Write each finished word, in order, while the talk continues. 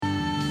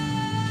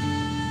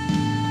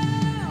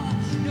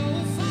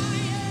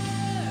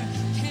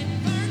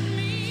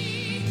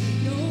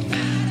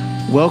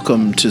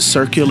Welcome to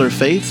Circular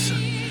Faith,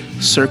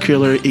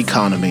 Circular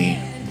Economy,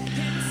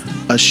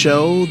 a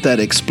show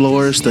that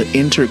explores the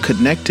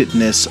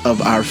interconnectedness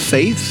of our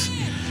faith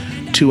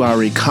to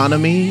our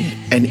economy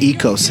and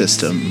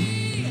ecosystem,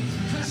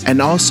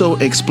 and also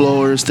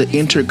explores the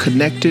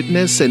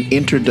interconnectedness and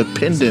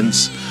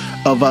interdependence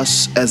of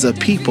us as a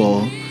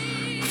people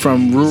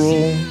from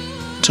rural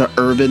to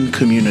urban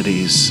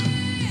communities.